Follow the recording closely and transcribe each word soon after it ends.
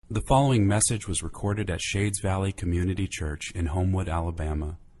The following message was recorded at Shades Valley Community Church in Homewood,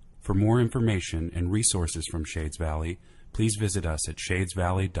 Alabama. For more information and resources from Shades Valley, please visit us at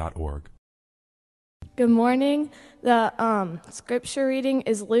shadesvalley.org. Good morning. The scripture reading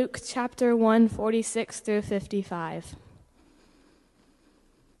is Luke chapter 1, 46 through 55.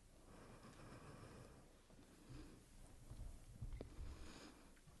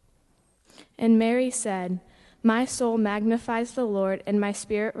 And Mary said, "My soul magnifies the Lord, and my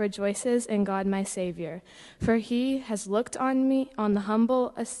spirit rejoices in God my Savior. For he has looked on me, on the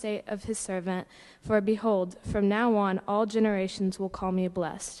humble estate of his servant. For behold, from now on all generations will call me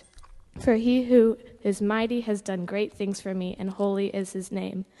blessed. For he who is mighty has done great things for me, and holy is his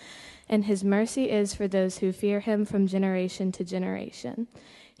name. And his mercy is for those who fear him from generation to generation.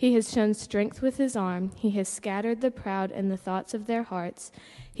 He has shown strength with his arm. He has scattered the proud in the thoughts of their hearts.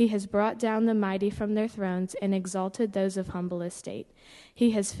 He has brought down the mighty from their thrones and exalted those of humble estate.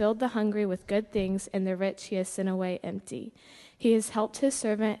 He has filled the hungry with good things, and the rich he has sent away empty. He has helped his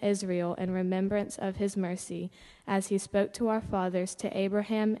servant Israel in remembrance of his mercy, as he spoke to our fathers, to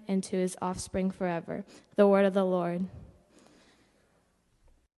Abraham, and to his offspring forever." The word of the Lord.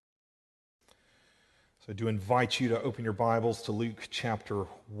 So I do invite you to open your Bibles to Luke chapter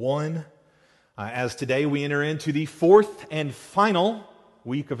 1. As today we enter into the fourth and final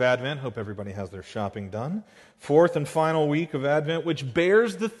week of Advent. Hope everybody has their shopping done. Fourth and final week of Advent, which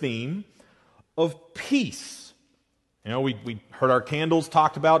bears the theme of peace. You know, we heard our candles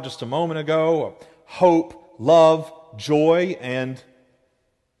talked about just a moment ago. Hope, love, joy, and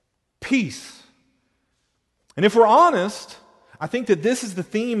peace. And if we're honest, I think that this is the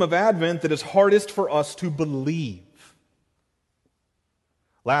theme of Advent that is hardest for us to believe.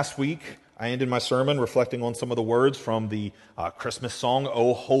 Last week, I ended my sermon reflecting on some of the words from the Christmas song,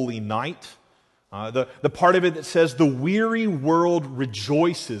 "O Holy Night." The part of it that says, "The weary world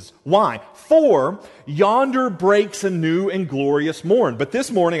rejoices." Why? "For yonder breaks a new and glorious morn." But this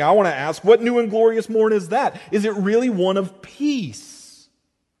morning, I want to ask, what new and glorious morn is that? Is it really one of peace?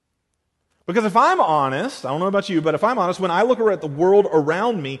 Because if I'm honest, I don't know about you, but if I'm honest, when I look at the world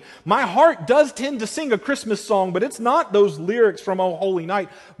around me, my heart does tend to sing a Christmas song, but it's not those lyrics from "O Holy Night."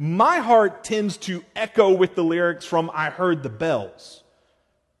 My heart tends to echo with the lyrics from "I Heard the Bells."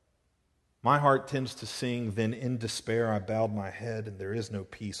 My heart tends to sing, "Then in despair I bowed my head, and there is no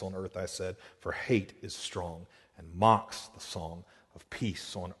peace on earth," I said, "for hate is strong and mocks the song of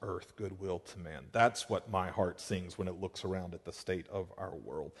peace on earth, goodwill to man." That's what my heart sings when it looks around at the state of our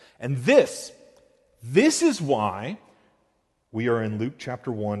world. And this is why we are in Luke chapter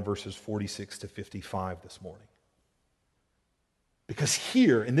 1, verses 46 to 55 this morning. Because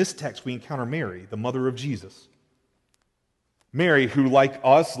here in this text we encounter Mary, the mother of Jesus. Mary, who like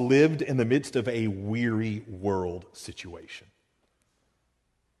us lived in the midst of a weary world situation.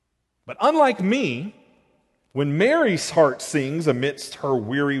 But unlike me, when Mary's heart sings amidst her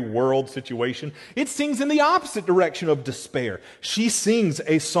weary world situation, it sings in the opposite direction of despair. She sings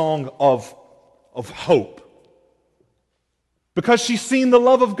a song of hope. Because she's seen the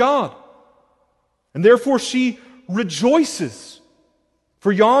love of God. And therefore she rejoices.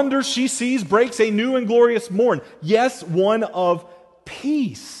 For yonder she sees breaks a new and glorious morn. Yes, one of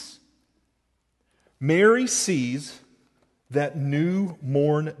peace. Mary sees that new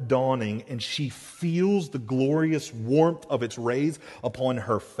morn dawning, and she feels the glorious warmth of its rays upon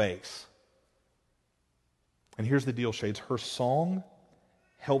her face. And here's the deal, Shades. Her song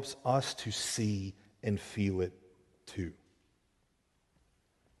helps us to see and feel it too.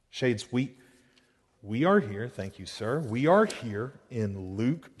 Shades, we are here, thank you, sir. We are here in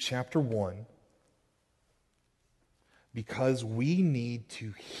Luke chapter 1 because we need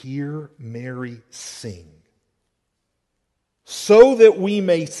to hear Mary sing, so that we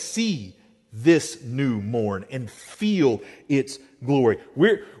may see this new morn and feel its glory.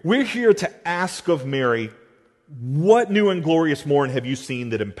 We're here to ask of Mary, what new and glorious morn have you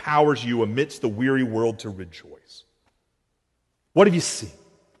seen that empowers you amidst the weary world to rejoice? What have you seen?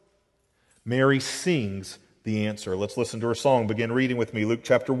 Mary sings the answer. Let's listen to her song. Begin reading with me. Luke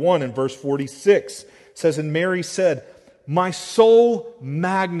chapter 1 and verse 46 says, "And Mary said, My soul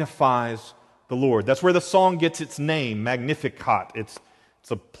magnifies the Lord." That's where the song gets its name, Magnificat. It's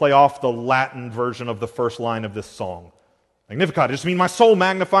a play off the Latin version of the first line of this song. Magnificat, it just means my soul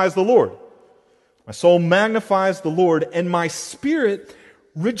magnifies the Lord. My soul magnifies the Lord, and my spirit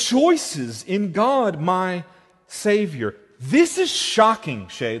rejoices in God, my Savior. This is shocking,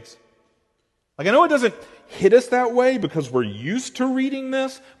 Shades. Like, I know it doesn't hit us that way because we're used to reading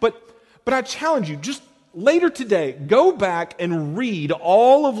this, but I challenge you, just later today, go back and read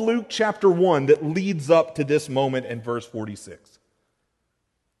all of Luke chapter 1 that leads up to this moment in verse 46.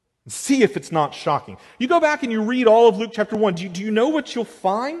 See if it's not shocking. You go back and you read all of Luke chapter 1. Do you know what you'll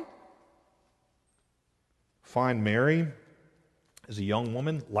find? Find Mary as a young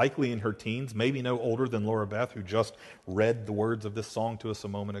woman, likely in her teens, maybe no older than Laura Beth, who just read the words of this song to us a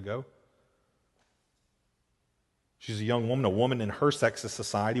moment ago. She's a young woman. A woman in her sexist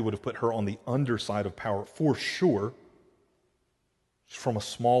society would have put her on the underside of power for sure. She's from a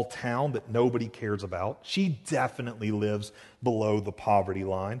small town that nobody cares about. She definitely lives below the poverty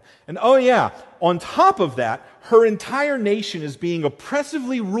line. And oh yeah, on top of that, her entire nation is being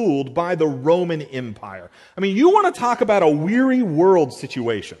oppressively ruled by the Roman Empire. I mean, you want to talk about a weary world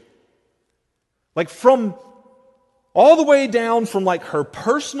situation. Like from all the way down from like her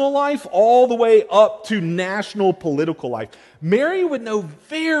personal life all the way up to national political life. Mary would know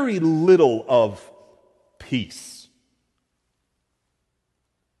very little of peace.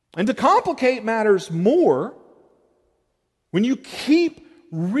 And to complicate matters more, when you keep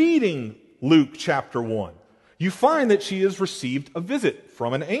reading Luke chapter 1, you find that she has received a visit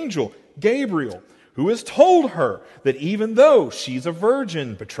from an angel, Gabriel, who has told her that even though she's a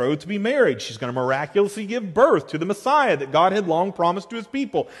virgin, betrothed to be married, she's going to miraculously give birth to the Messiah that God had long promised to his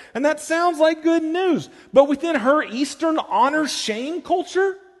people. And that sounds like good news. But within her Eastern honor-shame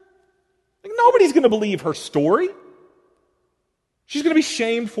culture, like nobody's going to believe her story. She's going to be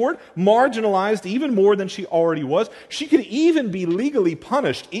shamed for it, marginalized even more than she already was. She could even be legally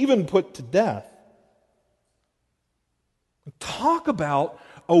punished, even put to death. Talk about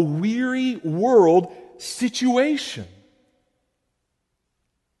a weary world situation.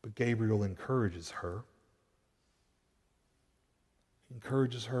 But Gabriel encourages her. He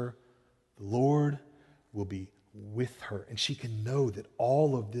encourages her. The Lord will be with her. And she can know that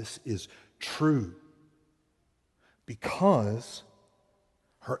all of this is true because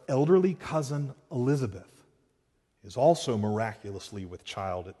her elderly cousin Elizabeth is also miraculously with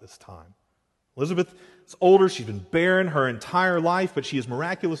child at this time. Elizabeth is older. She's been barren her entire life, but she is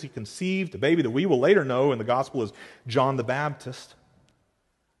miraculously conceived. A baby that we will later know in the gospel is John the Baptist.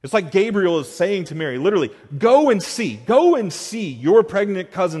 It's like Gabriel is saying to Mary, literally, go and see your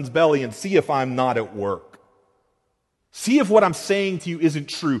pregnant cousin's belly and see if I'm not at work. See if what I'm saying to you isn't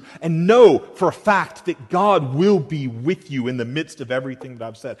true, and know for a fact that God will be with you in the midst of everything that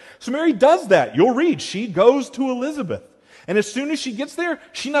I've said. So Mary does that. You'll read. She goes to Elizabeth. And as soon as she gets there,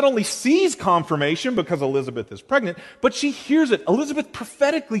 she not only sees confirmation because Elizabeth is pregnant, but she hears it. Elizabeth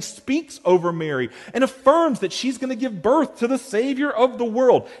prophetically speaks over Mary and affirms that she's going to give birth to the Savior of the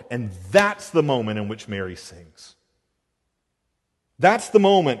world. And that's the moment in which Mary sings. That's the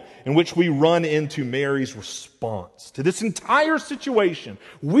moment in which we run into Mary's response to this entire situation,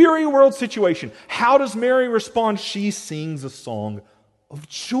 weary world situation. How does Mary respond? She sings a song of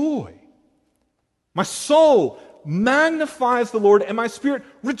joy. My soul magnifies the Lord, and my spirit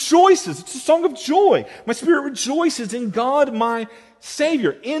rejoices. It's a song of joy. My spirit rejoices in God, my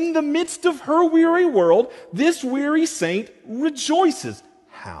Savior. In the midst of her weary world, this weary saint rejoices.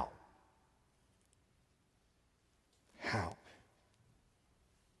 How? How?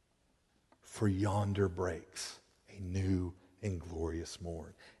 For yonder breaks a new and glorious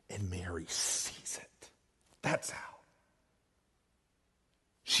morn, and Mary sees it. That's how.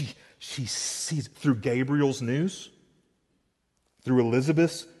 She sees it through Gabriel's news, through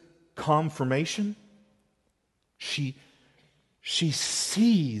Elizabeth's confirmation. She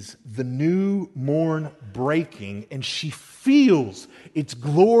sees the new morn breaking, and she feels its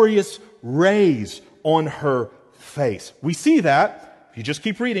glorious rays on her face. We see that, if you just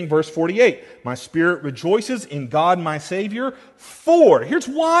keep reading, verse 48. My spirit rejoices in God my Savior, for, here's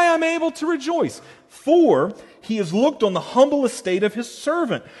why I'm able to rejoice. For he has looked on the humble estate of his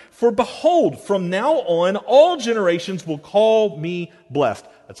servant. For behold, from now on, all generations will call me blessed.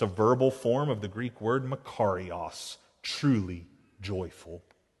 That's a verbal form of the Greek word makarios, truly joyful.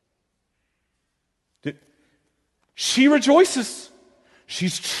 She rejoices.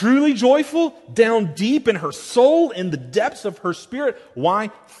 She's truly joyful down deep in her soul, in the depths of her spirit.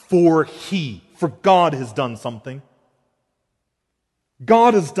 Why? For God has done something.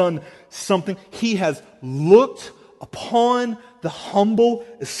 God has done something. He has looked upon the humble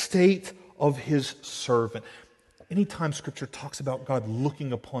estate of his servant. Anytime Scripture talks about God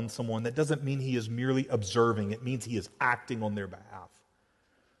looking upon someone, that doesn't mean he is merely observing. It means he is acting on their behalf.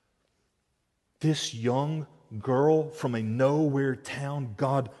 This young girl from a nowhere town,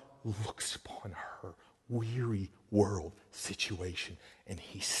 God looks upon her weary world situation, and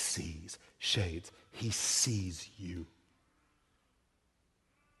he sees shades. He sees you.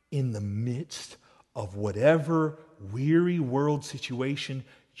 In the midst of whatever weary world situation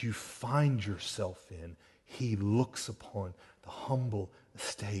you find yourself in, he looks upon the humble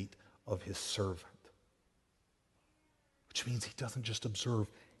estate of his servant. Which means he doesn't just observe,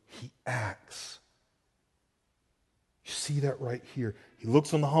 he acts. You see that right here. He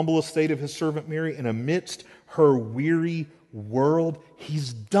looks on the humble estate of his servant Mary, and amidst her weary world,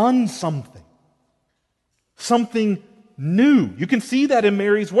 he's done something. Something new. You can see that in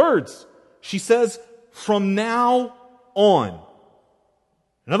Mary's words. She says, from now on.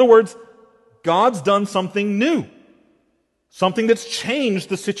 In other words, God's done something new. Something that's changed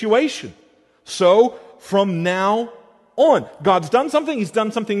the situation. So, from now on. God's done something, he's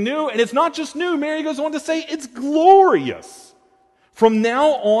done something new, and it's not just new. Mary goes on to say, it's glorious. From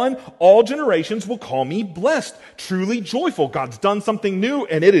now on, all generations will call me blessed, truly joyful. God's done something new,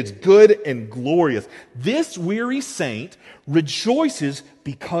 and it is good and glorious. This weary saint rejoices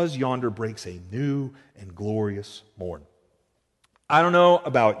because yonder breaks a new and glorious morn. I don't know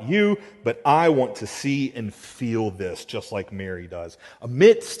about you, but I want to see and feel this just like Mary does.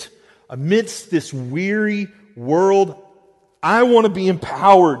 Amidst this weary world, I want to be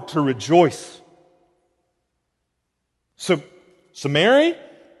empowered to rejoice. So Mary,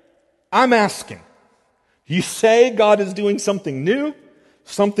 I'm asking. You say God is doing something new,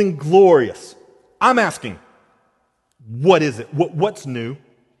 something glorious. I'm asking, what is it? What's new?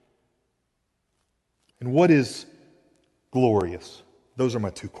 And what is glorious? Those are my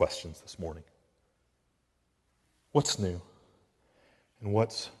two questions this morning. What's new? And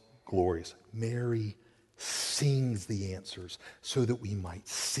what's glorious? Mary sings the answers so that we might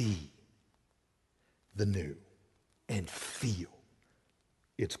see the new and feel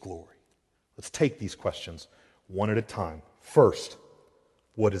its glory. Let's take these questions one at a time. First,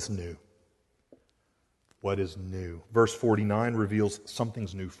 what is new? What is new? Verse 49 reveals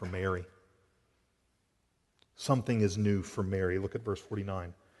something's new for Mary. Something is new for Mary. Look at verse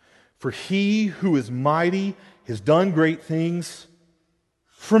 49. For he who is mighty has done great things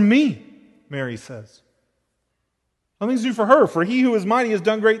for me, Mary says. Something's new for her. For he who is mighty has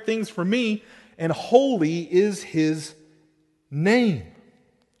done great things for me, and holy is his name.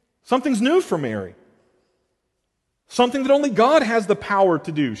 Something's new for Mary. Something that only God has the power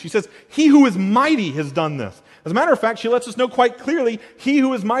to do. She says, he who is mighty has done this. As a matter of fact, she lets us know quite clearly, he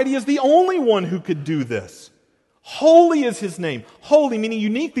who is mighty is the only one who could do this. Holy is his name. Holy, meaning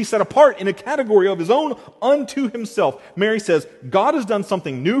uniquely set apart in a category of his own unto himself. Mary says, God has done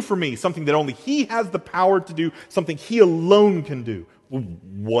something new for me, something that only he has the power to do, something he alone can do.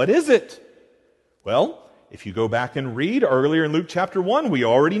 What is it? Well, if you go back and read earlier in Luke chapter 1, we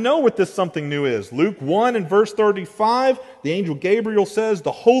already know what this something new is. Luke 1 and verse 35, the angel Gabriel says,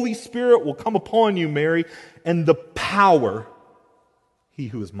 the Holy Spirit will come upon you, Mary, and the power, he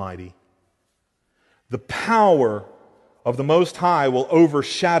who is mighty, the power of the Most High will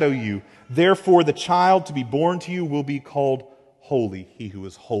overshadow you. Therefore, the child to be born to you will be called holy. He who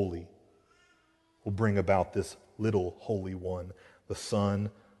is holy will bring about this little Holy One, the Son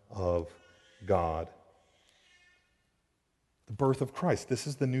of God. The birth of Christ. This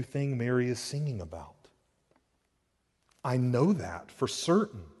is the new thing Mary is singing about. I know that for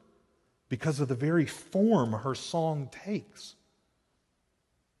certain because of the very form her song takes.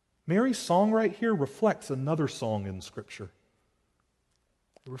 Mary's song right here reflects another song in Scripture.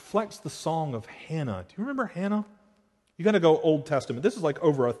 It reflects the song of Hannah. Do you remember Hannah? You got to go Old Testament. This is like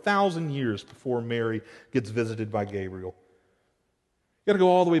over 1,000 years before Mary gets visited by Gabriel. You got to go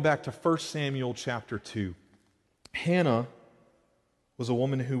all the way back to 1 Samuel chapter 2. Hannah was a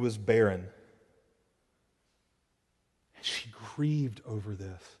woman who was barren. And she grieved over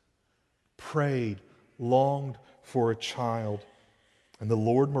this, prayed, longed for a child. And the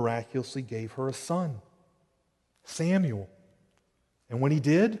Lord miraculously gave her a son, Samuel. And when he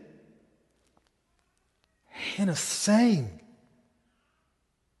did, Hannah sang.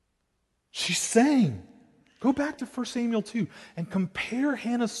 She sang. Go back to 1 Samuel 2 and compare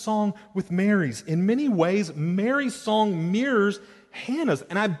Hannah's song with Mary's. In many ways, Mary's song mirrors Hannah's.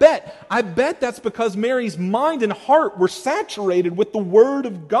 And I bet that's because Mary's mind and heart were saturated with the Word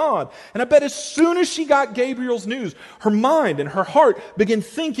of God. And I bet as soon as she got Gabriel's news, her mind and her heart began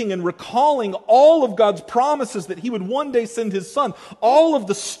thinking and recalling all of God's promises that He would one day send His Son, all of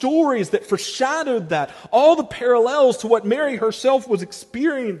the stories that foreshadowed that, all the parallels to what Mary herself was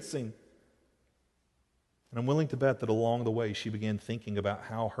experiencing. And I'm willing to bet that along the way she began thinking about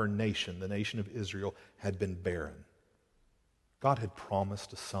how her nation, the nation of Israel, had been barren. God had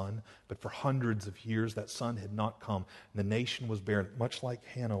promised a son, but for hundreds of years that son had not come. And the nation was barren, much like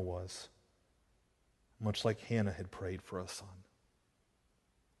Hannah was. Much like Hannah had prayed for a son.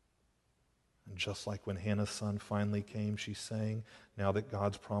 And just like when Hannah's son finally came, she sang, now that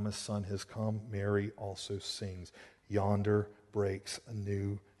God's promised son has come, Mary also sings, yonder breaks a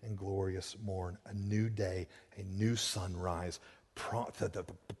new and and glorious morn, a new day, a new sunrise, the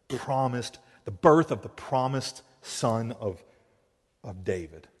birth of the promised son of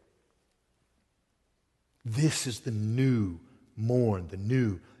David. This is the new morn, the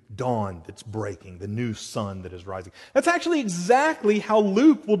new dawn that's breaking, the new sun that is rising. That's actually exactly how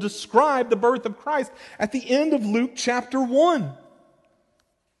Luke will describe the birth of Christ at the end of Luke chapter 1.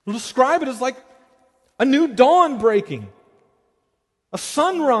 He'll describe it as like a new dawn breaking, a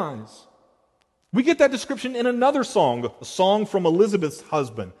sunrise. We get that description in another song, a song from Elizabeth's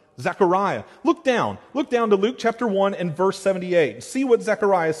husband, Zechariah. Look down to Luke chapter 1 and verse 78. See what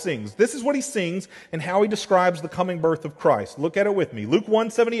Zechariah sings. This is what he sings and how he describes the coming birth of Christ. Look at it with me. Luke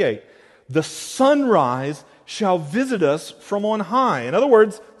 1:78. The sunrise shall visit us from on high. In other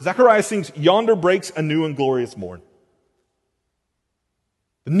words, Zechariah sings, yonder breaks a new and glorious morn.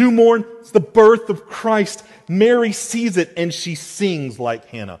 The new morn is the birth of Christ. Mary sees it and she sings like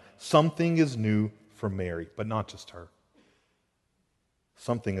Hannah. Something is new for Mary, but not just her.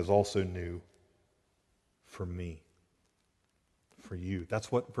 Something is also new for me, for you.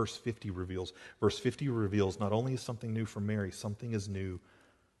 That's what verse 50 reveals. Verse 50 reveals not only is something new for Mary, something is new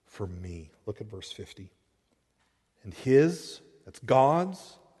for me. Look at verse 50. And that's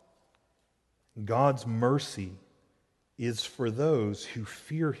God's mercy is for those who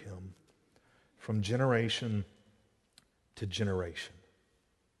fear Him from generation to generation.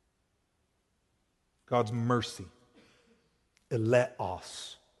 God's mercy.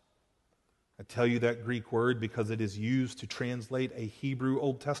 Eleos. I tell you that Greek word because it is used to translate a Hebrew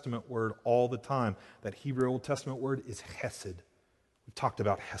Old Testament word all the time. That Hebrew Old Testament word is hesed. We've talked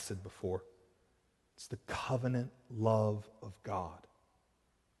about hesed before. It's the covenant love of God.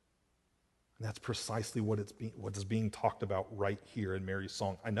 And that's precisely what is being talked about right here in Mary's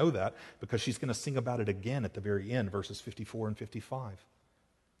song. I know that because she's going to sing about it again at the very end, verses 54 and 55.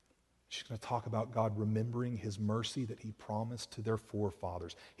 She's going to talk about God remembering His mercy that He promised to their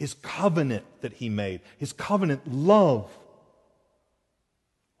forefathers, His covenant that He made, His covenant love.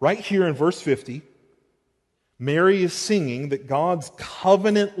 Right here in verse 50, Mary is singing that God's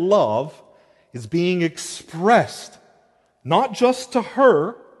covenant love is being expressed not just to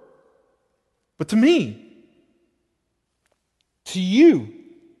her, but to me, to you.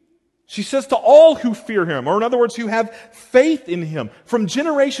 She says to all who fear Him, or in other words, who have faith in Him, from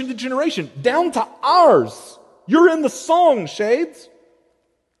generation to generation, down to ours. You're in the song, Shades.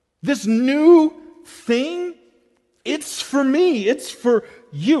 This new thing, it's for me. It's for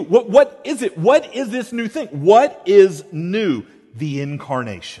you. What is it? What is this new thing? What is new? The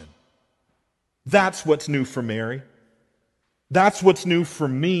incarnation. That's what's new for Mary. That's what's new for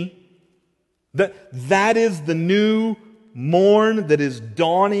me. That is the new morn that is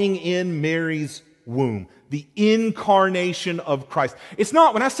dawning in Mary's womb. The incarnation of Christ. It's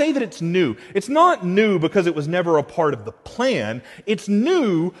not, when I say that it's not new because it was never a part of the plan. It's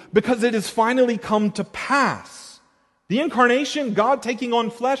new because it has finally come to pass. The incarnation, God taking on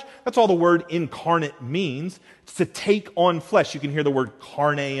flesh, that's all the word incarnate means. It's to take on flesh. You can hear the word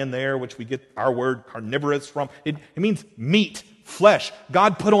carne in there, which we get our word carnivorous from. It means meat, flesh.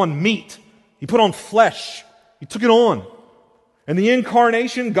 God put on meat. He put on flesh. He took it on. And the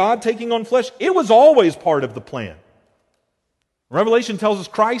incarnation, God taking on flesh, it was always part of the plan. Revelation tells us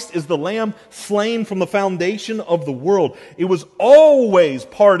Christ is the Lamb slain from the foundation of the world. It was always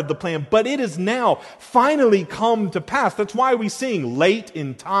part of the plan, but it is now finally come to pass. That's why we sing, late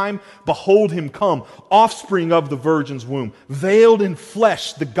in time, behold Him come, offspring of the virgin's womb, veiled in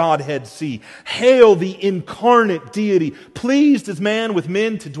flesh the Godhead see. Hail the incarnate deity, pleased as man with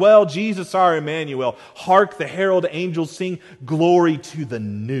men to dwell, Jesus our Emmanuel. Hark the herald angels sing, glory to the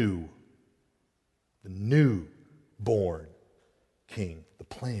new born King. The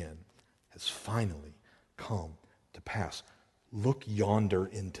plan has finally come to pass. Look yonder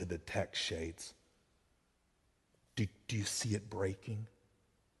into the text, Shades. Do you see it breaking?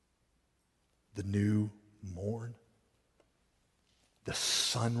 The new morn? The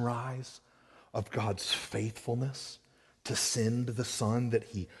sunrise of God's faithfulness to send the Son that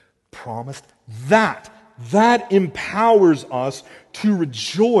He promised? That empowers us to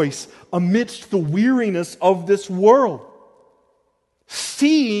rejoice amidst the weariness of this world.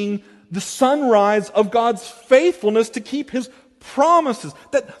 Seeing the sunrise of God's faithfulness to keep His promises.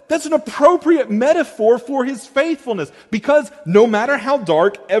 That's an appropriate metaphor for His faithfulness, because no matter how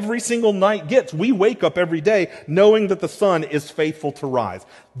dark every single night gets, we wake up every day knowing that the sun is faithful to rise.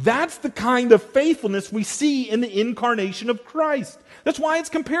 That's the kind of faithfulness we see in the incarnation of Christ. That's why it's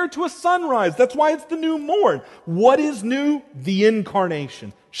compared to a sunrise. That's why it's the new morn. What is new? The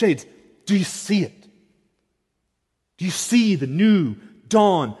incarnation. Shades, do you see it? Do you see the new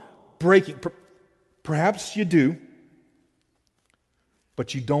dawn breaking. Perhaps you do,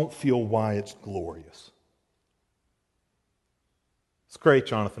 but you don't feel why it's glorious. It's great,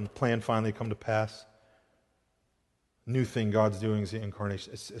 Jonathan. The plan finally come to pass. New thing God's doing is the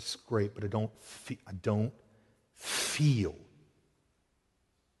incarnation. It's great, but I don't feel.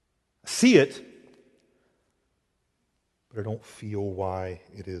 I see it, but I don't feel why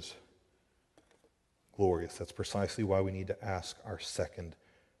it is glorious. That's precisely why we need to ask our second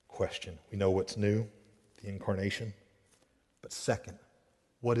question. We know what's new, the incarnation. But second,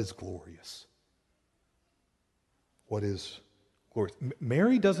 what is glorious? What is glorious?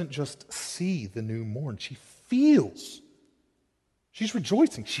 Mary doesn't just see the new morn. She feels. She's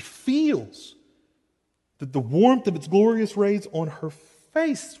rejoicing. She feels the warmth of its glorious rays on her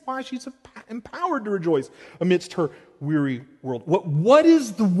face. That's why she's empowered to rejoice amidst her weary world. What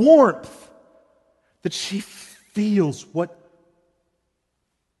is the warmth that she feels? What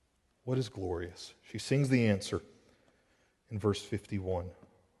is glorious? She sings the answer in verse 51.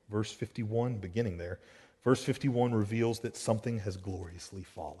 Verse 51, beginning there, verse 51 reveals that something has gloriously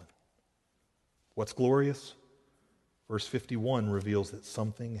fallen. What's glorious? Verse 51 reveals that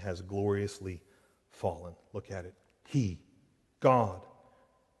something has gloriously fallen. Look at it. He, God,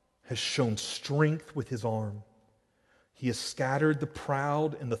 has shown strength with his arm. He has scattered the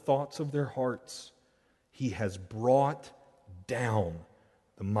proud in the thoughts of their hearts. He has brought down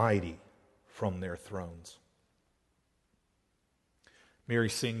the mighty from their thrones. Mary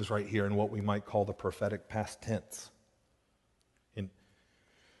sings right here in what we might call the prophetic past tense. In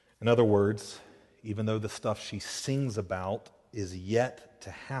other words, even though the stuff she sings about is yet to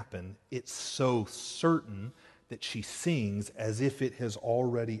happen, it's so certain that she sings as if it has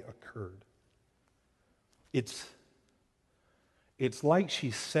already occurred. It's like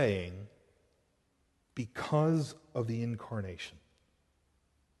she's saying, because of the incarnation,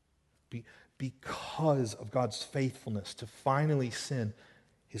 because of God's faithfulness to finally send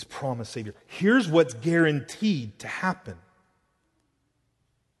his promised Savior, here's what's guaranteed to happen.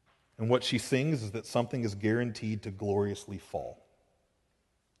 And what she sings is that something is guaranteed to gloriously fall.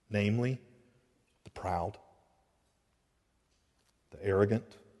 Namely, the proud, the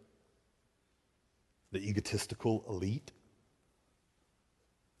arrogant, the egotistical elite.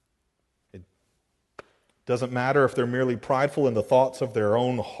 It doesn't matter if they're merely prideful in the thoughts of their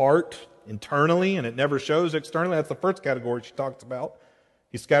own heart internally, and it never shows externally. That's the first category she talks about.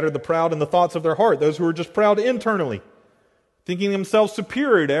 He scattered the proud in the thoughts of their heart, those who are just proud internally, thinking themselves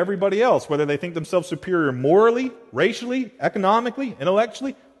superior to everybody else, whether they think themselves superior morally, racially, economically,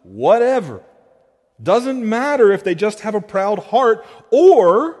 intellectually, whatever. Doesn't matter if they just have a proud heart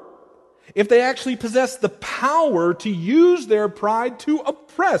or if they actually possess the power to use their pride to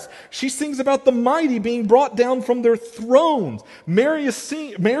oppress. She sings about the mighty being brought down from their thrones. Mary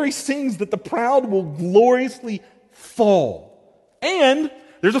sings that the proud will gloriously fall. And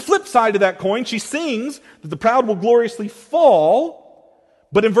there's a flip side to that coin. She sings that the proud will gloriously fall.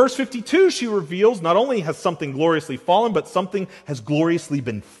 But in verse 52, she reveals not only has something gloriously fallen, but something has gloriously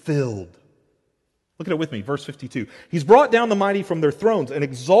been filled. Look at it with me, verse 52. He's brought down the mighty from their thrones and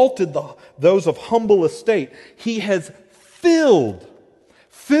exalted those of humble estate. He has filled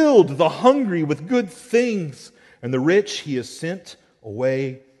the hungry with good things, and the rich he has sent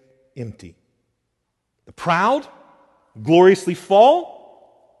away empty. The proud gloriously fall,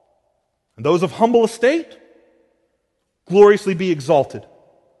 and those of humble estate gloriously be exalted.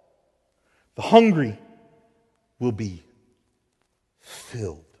 The hungry will be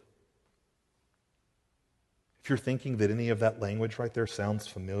filled. If you're thinking that any of that language right there sounds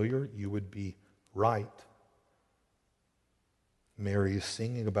familiar, you would be right. Mary is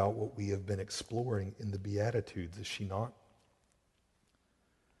singing about what we have been exploring in the Beatitudes, is she not?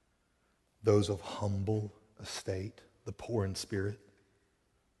 Those of humble estate, the poor in spirit,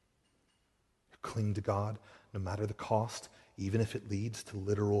 who cling to God no matter the cost, even if it leads to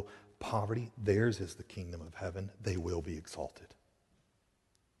literal poverty, theirs is the kingdom of heaven. They will be exalted.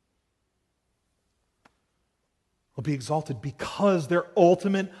 Will be exalted because their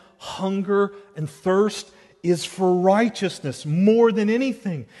ultimate hunger and thirst is for righteousness more than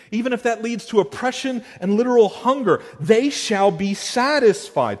anything. Even if that leads to oppression and literal hunger, they shall be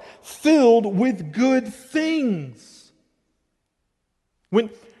satisfied, filled with good things.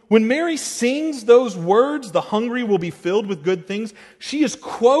 When Mary sings those words, the hungry will be filled with good things, she is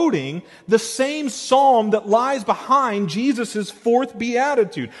quoting the same psalm that lies behind Jesus' fourth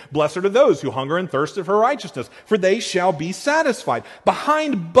beatitude. Blessed are those who hunger and thirst for righteousness, for they shall be satisfied.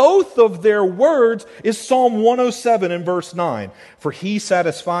 Behind both of their words is Psalm 107 and verse 9. For he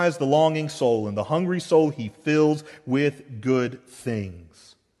satisfies the longing soul, and the hungry soul he fills with good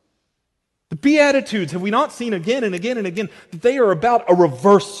things. The Beatitudes, have we not seen again and again and again that they are about a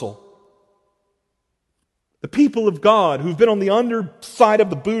reversal? The people of God who've been on the underside of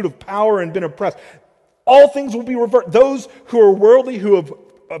the boot of power and been oppressed, all things will be reversed. Those who are worldly, who have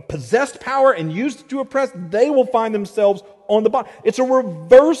possessed power and used it to oppress, they will find themselves on the bottom. It's a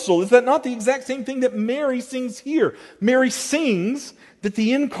reversal. Is that not the exact same thing that Mary sings here? Mary sings that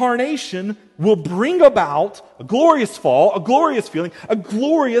the incarnation will bring about a glorious fall, a glorious feeling, a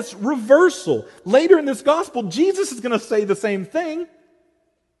glorious reversal. Later in this gospel, Jesus is going to say the same thing.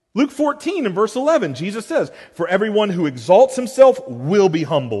 Luke 14 and verse 11, Jesus says, "For everyone who exalts himself will be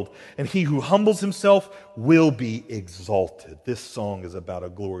humbled, and he who humbles himself will be exalted." This song is about a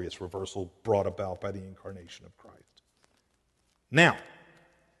glorious reversal brought about by the incarnation of Christ. Now,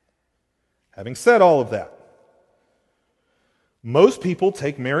 having said all of that, most people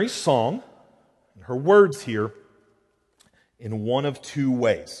take Mary's song and her words here in one of two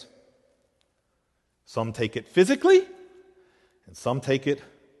ways. Some take it physically, and some take it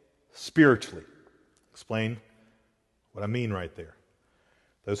spiritually. Explain what I mean right there.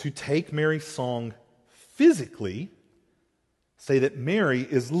 Those who take Mary's song physically say that Mary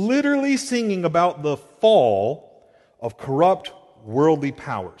is literally singing about the fall of corrupt worldly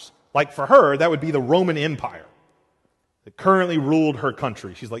powers. Like for her, that would be the Roman Empire that currently ruled her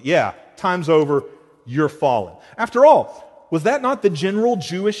country. She's like, yeah, time's over, you're fallen. After all, was that not the general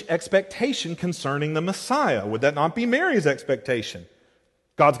Jewish expectation concerning the Messiah? Would that not be Mary's expectation?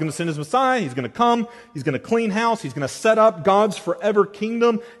 God's going to send his Messiah, he's going to come, he's going to clean house, he's going to set up God's forever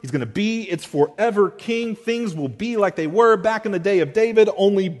kingdom, he's going to be its forever king. Things will be like they were back in the day of David,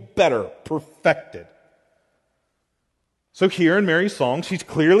 only better, perfected. So here in Mary's song, she's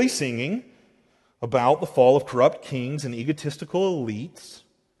clearly singing about the fall of corrupt kings and egotistical elites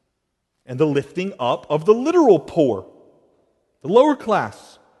and the lifting up of the literal poor, the lower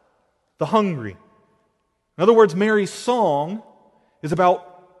class, the hungry. In other words, Mary's song is about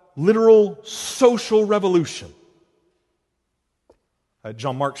literal social revolution.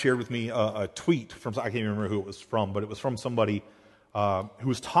 John Mark shared with me a tweet from, I can't even remember who it was from, but it was from somebody who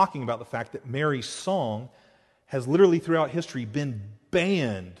was talking about the fact that Mary's song has literally throughout history been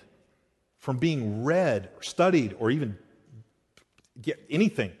banned from being read or studied or even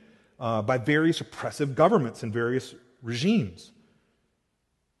anything by various oppressive governments and various regimes.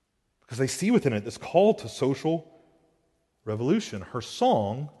 Because they see within it this call to social revolution. Her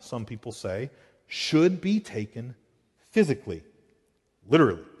song, some people say, should be taken physically,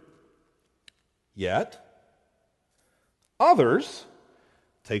 literally. Yet, others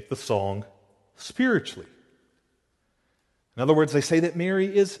take the song spiritually. In other words, they say that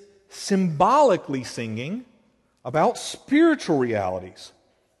Mary is symbolically singing about spiritual realities.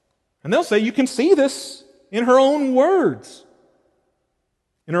 And they'll say you can see this in her own words.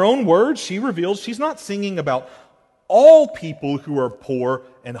 In her own words, she reveals she's not singing about all people who are poor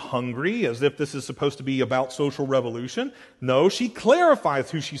and hungry, as if this is supposed to be about social revolution. No, she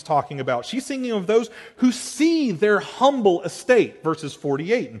clarifies who she's talking about. She's singing of those who see their humble estate, verses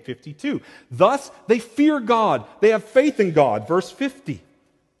 48 and 52. Thus, they fear God. They have faith in God, verse 50.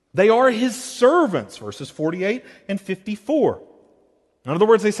 They are his servants, verses 48 and 54. In other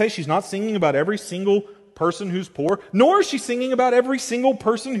words, they say she's not singing about every single person who's poor, nor is she singing about every single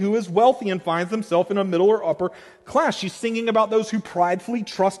person who is wealthy and finds themselves in a middle or upper class. She's singing about those who pridefully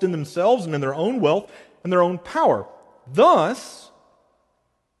trust in themselves and in their own wealth and their own power. Thus,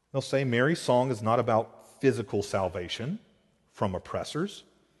 they'll say Mary's song is not about physical salvation from oppressors.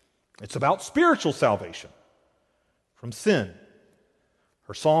 It's about spiritual salvation from sin.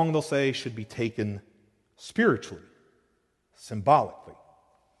 Her song, they'll say, should be taken spiritually, symbolically.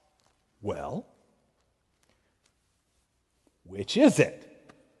 Well, which is it?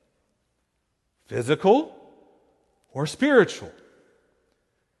 Physical or spiritual?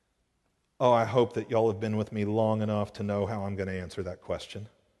 Oh, I hope that y'all have been with me long enough to know how I'm going to answer that question.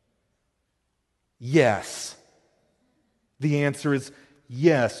 Yes. The answer is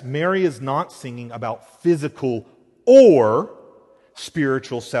yes. Mary is not singing about physical or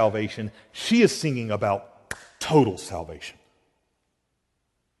spiritual salvation. She is singing about total salvation.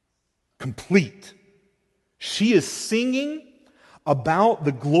 Complete. She is singing about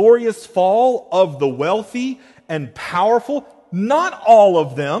the glorious fall of the wealthy and powerful, not all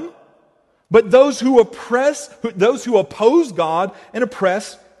of them, but those who oppose God and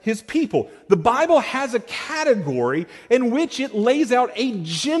oppress his people. The Bible has a category in which it lays out a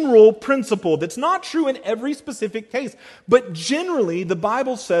general principle that's not true in every specific case, but generally the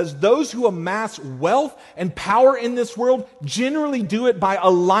Bible says those who amass wealth and power in this world generally do it by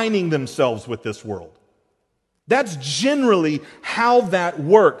aligning themselves with this world. That's generally how that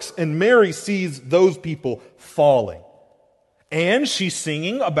works. And Mary sees those people falling. And she's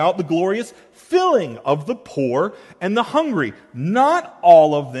singing about the glorious filling of the poor and the hungry. Not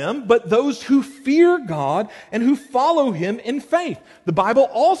all of them, but those who fear God and who follow Him in faith. The Bible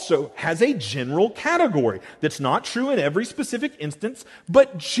also has a general category that's not true in every specific instance,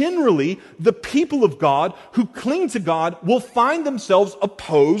 but generally the people of God who cling to God will find themselves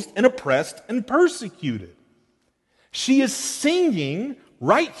opposed and oppressed and persecuted. She is singing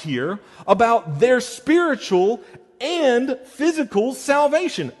right here about their spiritual and physical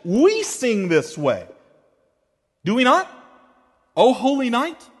salvation. We sing this way. Do we not? O holy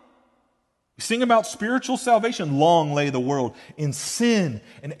night. We sing about spiritual salvation. Long lay the world in sin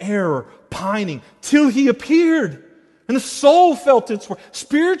and error, pining, till He appeared. And the soul felt its work.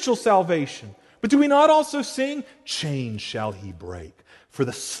 Spiritual salvation. But do we not also sing, chains shall He break, for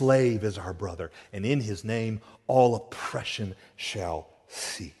the slave is our brother, and in His name all oppression shall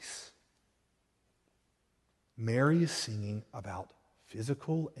cease. Mary is singing about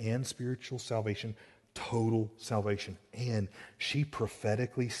physical and spiritual salvation, total salvation, and she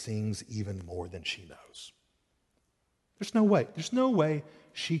prophetically sings even more than she knows. There's no way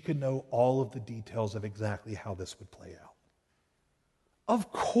she could know all of the details of exactly how this would play out.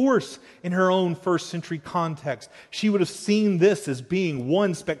 Of course, in her own first century context, she would have seen this as being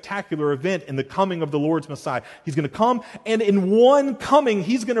one spectacular event in the coming of the Lord's Messiah. He's going to come, and in one coming,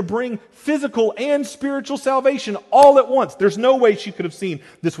 He's going to bring physical and spiritual salvation all at once. There's no way she could have seen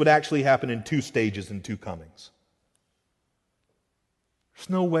this would actually happen in two stages and two comings. There's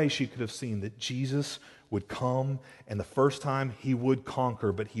no way she could have seen that Jesus would come, and the first time He would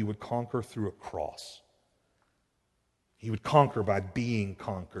conquer, but He would conquer through a cross. He would conquer by being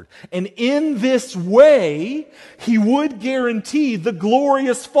conquered. And in this way, He would guarantee the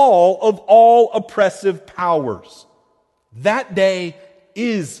glorious fall of all oppressive powers. That day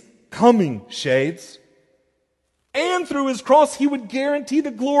is coming, shades. And through His cross, He would guarantee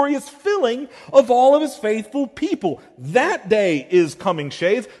the glorious filling of all of His faithful people. That day is coming,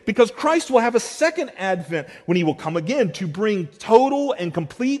 shades, because Christ will have a second advent when He will come again to bring total and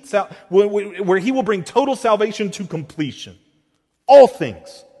complete, where He will bring total salvation to completion. All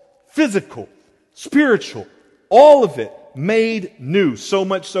things, physical, spiritual, all of it made new. So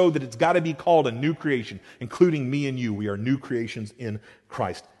much so that it's got to be called a new creation, including me and you. We are new creations in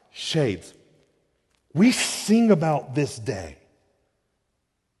Christ. Shades. We sing about this day.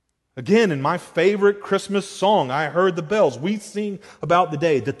 Again, in my favorite Christmas song, I Heard the Bells, we sing about the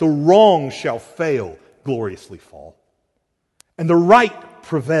day that the wrong shall fail, gloriously fall, and the right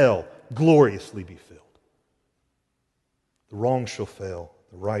prevail, gloriously be filled. The wrong shall fail,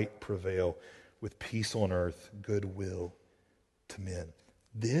 the right prevail, with peace on earth, goodwill to men.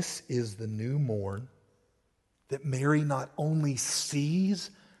 This is the new morn that Mary not only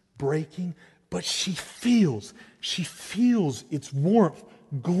sees breaking, but she feels its warmth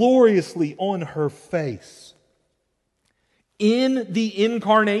gloriously on her face. In the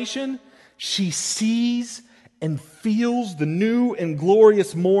incarnation, she sees and feels the new and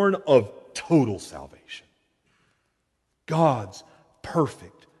glorious morn of total salvation. God's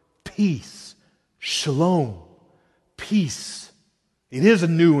perfect peace, shalom, peace. It is a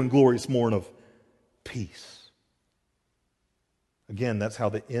new and glorious morn of peace. Again, that's how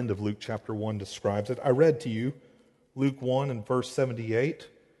the end of Luke chapter 1 describes it. I read to you Luke 1 and verse 78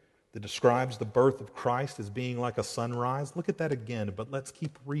 that describes the birth of Christ as being like a sunrise. Look at that again, but let's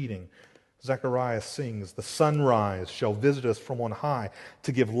keep reading. Zechariah sings, "The sunrise shall visit us from on high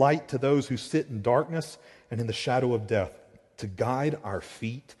to give light to those who sit in darkness and in the shadow of death, to guide our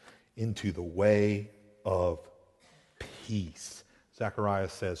feet into the way of peace." Zechariah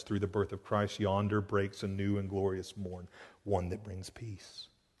says, through the birth of Christ, yonder breaks a new and glorious morn, one that brings peace,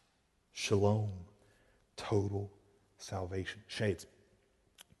 shalom, total salvation. Shades,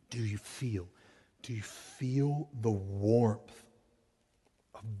 do you feel the warmth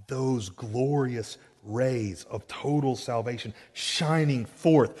of those glorious rays of total salvation shining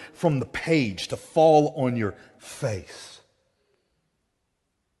forth from the page to fall on your face?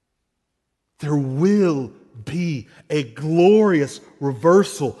 There will be a glorious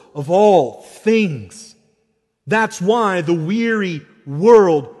reversal of all things. That's why the weary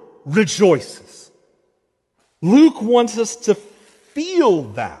world rejoices. Luke wants us to feel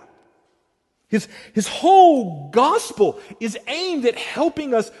that. His whole gospel is aimed at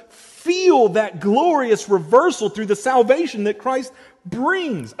helping us feel that glorious reversal through the salvation that Christ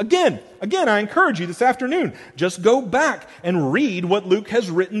brings. Again, I encourage you this afternoon, just go back and read what Luke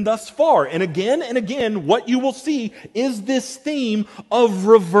has written thus far. And again, what you will see is this theme of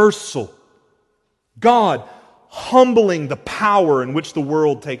reversal. God humbling the power in which the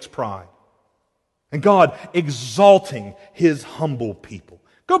world takes pride. And God exalting His humble people.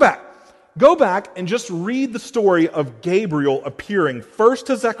 Go back and just read the story of Gabriel appearing first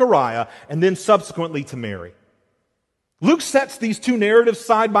to Zechariah and then subsequently to Mary. Luke sets these two narratives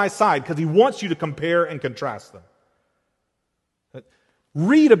side by side because he wants you to compare and contrast them.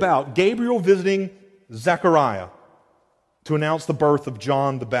 Read about Gabriel visiting Zechariah to announce the birth of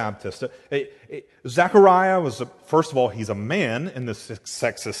John the Baptist. Zechariah was, first of all, he's a man in this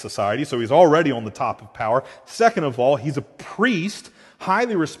sexist society, so he's already on the top of power. Second of all, he's a priest,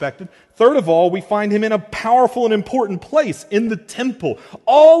 highly respected. Third of all, we find him in a powerful and important place in the temple.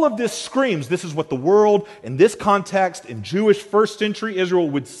 All of this screams, this is what the world, in this context, in Jewish first century Israel,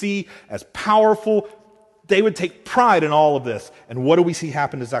 would see as powerful. They would take pride in all of this. And what do we see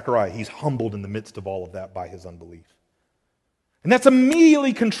happen to Zechariah? He's humbled in the midst of all of that by his unbelief. And that's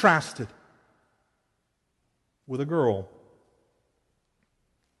immediately contrasted with a girl.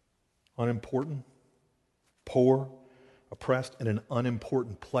 Unimportant, poor, oppressed, in an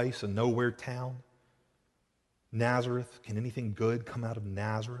unimportant place, a nowhere town. Nazareth, can anything good come out of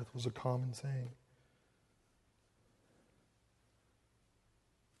Nazareth, was a common saying.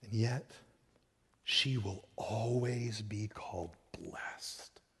 And yet, she will always be called blessed.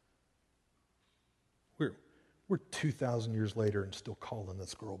 We're 2,000 years later and still calling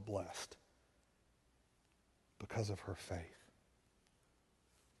this girl blessed because of her faith.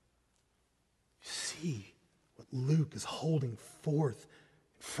 You see what Luke is holding forth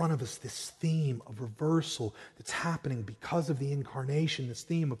in front of us, this theme of reversal that's happening because of the incarnation, this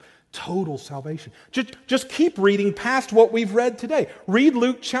theme of total salvation. Just keep reading past what we've read today. Read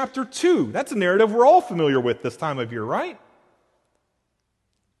Luke chapter 2. That's a narrative we're all familiar with this time of year, right?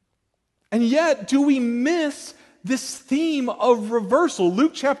 And yet, do we miss this theme of reversal?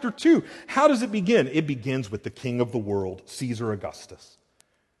 Luke chapter 2, how does it begin? It begins with the king of the world, Caesar Augustus,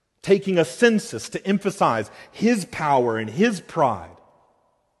 taking a census to emphasize his power and his pride.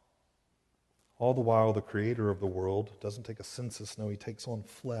 All the while, the creator of the world doesn't take a census. No, he takes on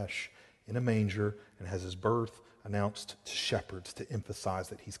flesh in a manger and has his birth announced to shepherds to emphasize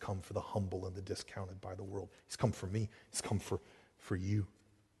that he's come for the humble and the discounted by the world. He's come for me. He's come for you.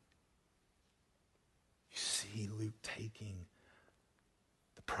 You see Luke taking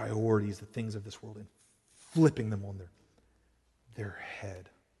the priorities, the things of this world, and flipping them on their head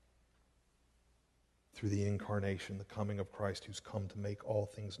through the incarnation, the coming of Christ, who's come to make all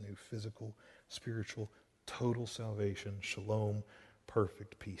things new, physical, spiritual, total salvation, shalom,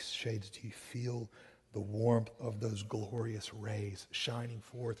 perfect peace. Shades, do you feel the warmth of those glorious rays shining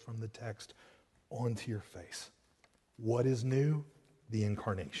forth from the text onto your face? What is new? The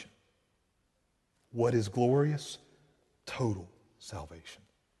incarnation. What is glorious? Total salvation.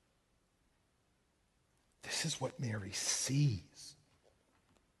 This is what Mary sees.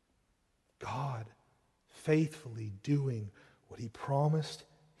 God faithfully doing what He promised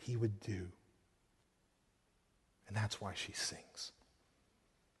He would do. And that's why she sings.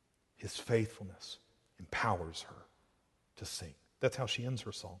 His faithfulness empowers her to sing. That's how she ends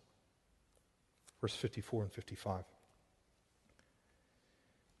her song. Verse 54 and 55.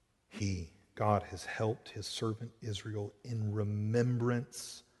 God has helped His servant Israel in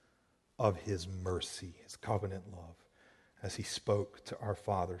remembrance of His mercy, His covenant love, as He spoke to our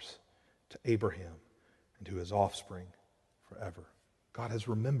fathers, to Abraham, and to his offspring forever. God has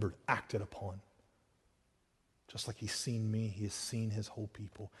remembered, acted upon. Just like He's seen me, He has seen His whole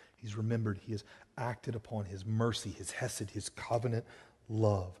people. He's remembered, He has acted upon His mercy, His hesed, His covenant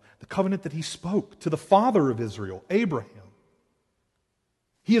love. The covenant that He spoke to the father of Israel, Abraham.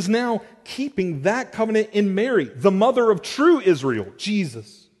 He is now keeping that covenant in Mary, the mother of true Israel,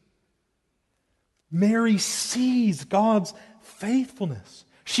 Jesus. Mary sees God's faithfulness.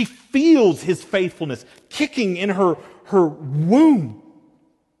 She feels His faithfulness kicking in her womb.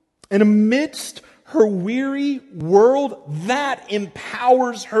 And amidst her weary world, that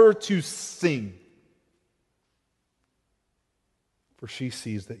empowers her to sing. For she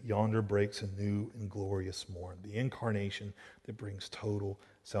sees that yonder breaks a new and glorious morn, the incarnation that brings total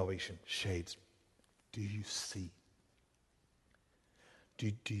salvation. Shades, do you see?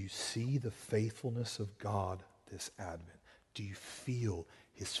 Do you see the faithfulness of God this Advent? Do you feel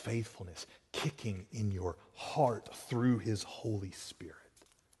His faithfulness kicking in your heart through His Holy Spirit?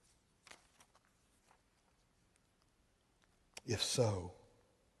 If so,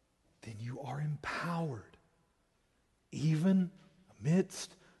 then you are empowered. Even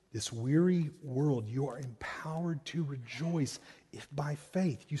amidst this weary world, you are empowered to rejoice if by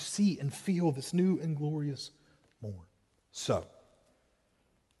faith you see and feel this new and glorious morn. So,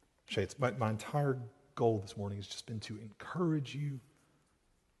 Shades, my entire goal this morning has just been to encourage you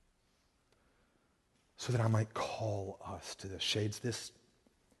so that I might call us to this. Shades, this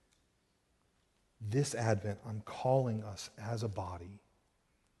Advent, I'm calling us as a body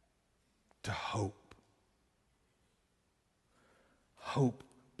to hope. Hope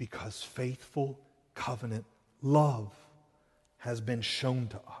because faithful covenant love has been shown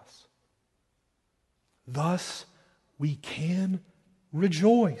to us. Thus, we can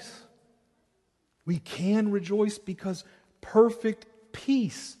rejoice. We can rejoice because perfect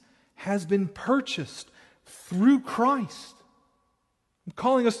peace has been purchased through Christ. I'm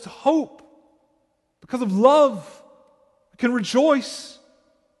calling us to hope. Because of love, we can rejoice.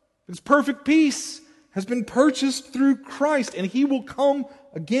 Because perfect peace has been purchased through Christ, and He will come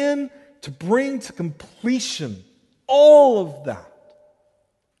again to bring to completion all of that.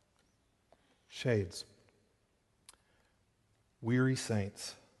 Shades, weary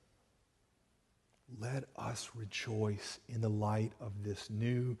saints, let us rejoice in the light of this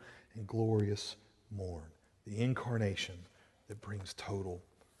new and glorious morn, the incarnation that brings total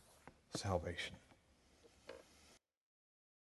salvation.